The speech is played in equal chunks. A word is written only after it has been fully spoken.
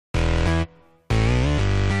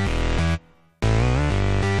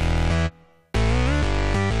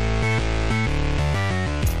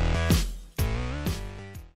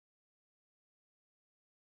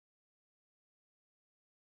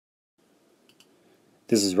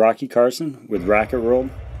This is Carson with RacquetWorld,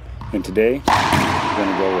 and today we're going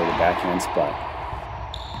to go over the backhand splat.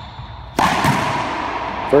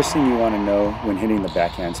 First thing you want to know when hitting the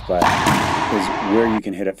backhand splat is where you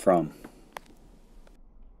can hit it from.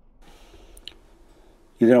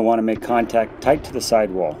 You're going to want to make contact tight to the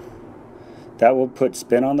side wall. That will put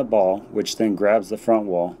spin on the ball, which then grabs the front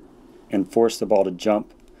wall and force the ball to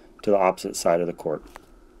jump to the opposite side of the court.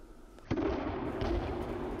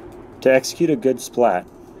 To execute a good splat,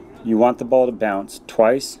 you want the ball to bounce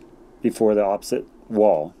twice before the opposite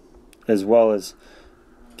wall, as well as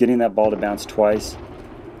getting that ball to bounce twice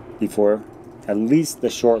before at least the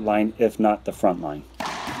short line, if not the front line.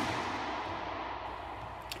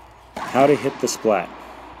 How to hit the splat.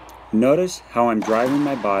 Notice how I'm driving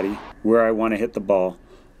my body where I want to hit the ball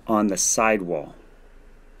on the side wall.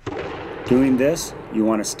 Doing this, you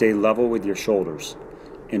want to stay level with your shoulders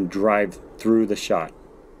and drive through the shot.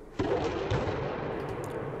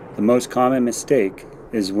 The most common mistake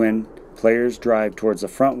is when players drive towards the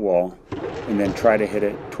front wall and then try to hit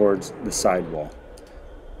it towards the side wall.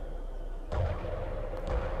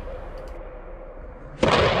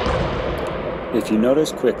 If you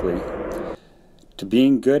notice quickly, to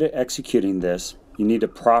being good at executing this, you need to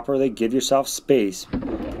properly give yourself space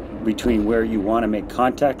between where you want to make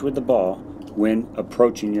contact with the ball when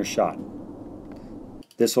approaching your shot.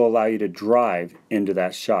 This will allow you to drive into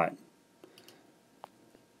that shot.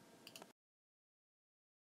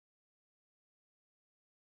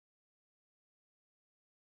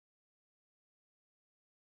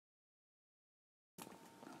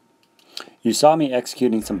 You saw me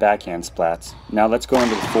executing some backhand splats. Now let's go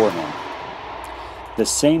into the forehand. The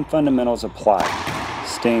same fundamentals apply.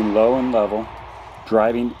 Staying low and level,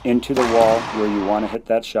 driving into the wall where you want to hit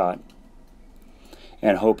that shot,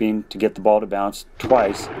 and hoping to get the ball to bounce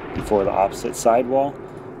twice before the opposite side wall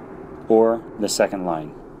or the second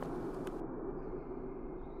line.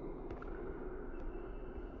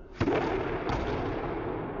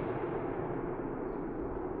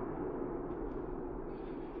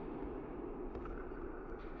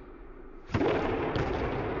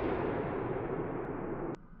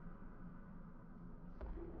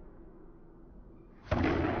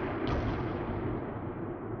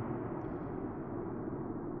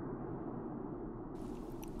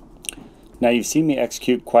 Now you've seen me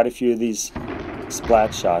execute quite a few of these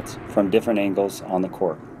splat shots from different angles on the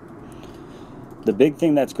court. The big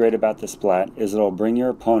thing that's great about the splat is it'll bring your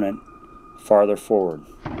opponent farther forward.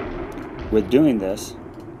 With doing this,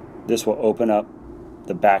 this will open up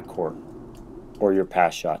the back court or your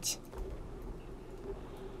pass shots.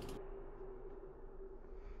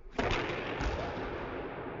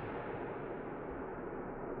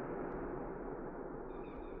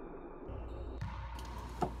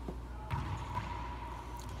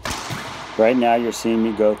 Right now you're seeing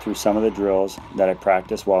me go through some of the drills that I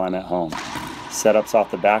practice while I'm at home. Setups off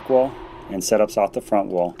the back wall and setups off the front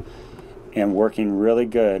wall, and working really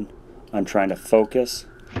good on trying to focus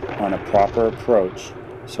on a proper approach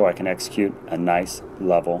so I can execute a nice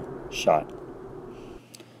level shot.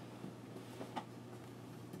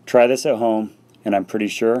 Try this at home and I'm pretty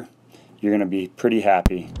sure you're going to be pretty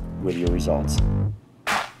happy with your results.